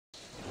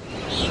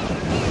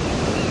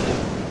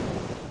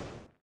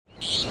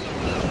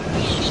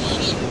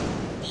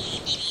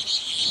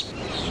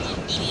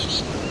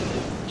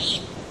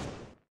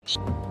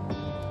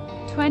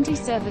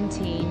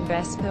2017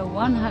 Vespa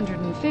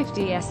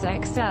 150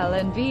 SXL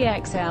and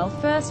VXL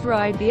first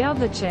ride. The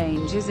other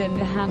change is in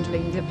the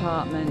handling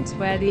department,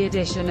 where the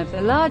addition of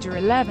the larger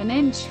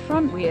 11-inch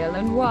front wheel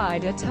and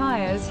wider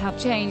tires have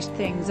changed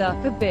things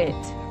up a bit.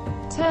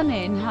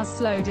 Turn-in has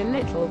slowed a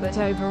little, but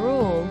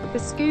overall, the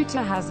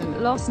scooter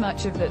hasn't lost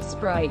much of that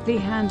sprightly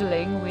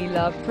handling we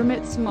loved from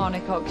its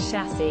monocoque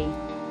chassis.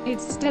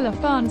 It's still a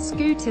fun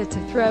scooter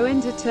to throw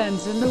into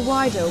turns, and the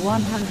wider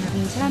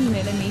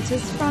 110mm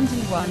front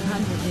and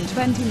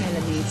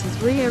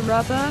 120mm rear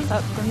rubber,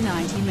 up from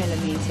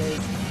 90mm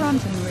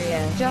front and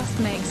rear, just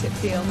makes it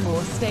feel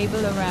more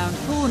stable around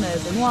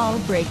corners and while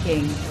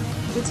braking.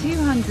 The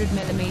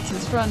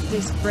 200mm front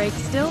disc brake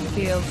still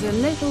feels a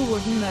little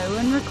wooden though,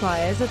 and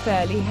requires a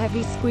fairly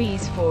heavy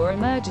squeeze for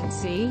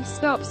emergency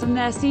stops, and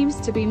there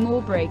seems to be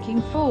more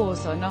braking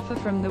force on offer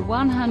from the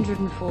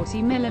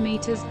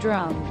 140mm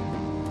drum.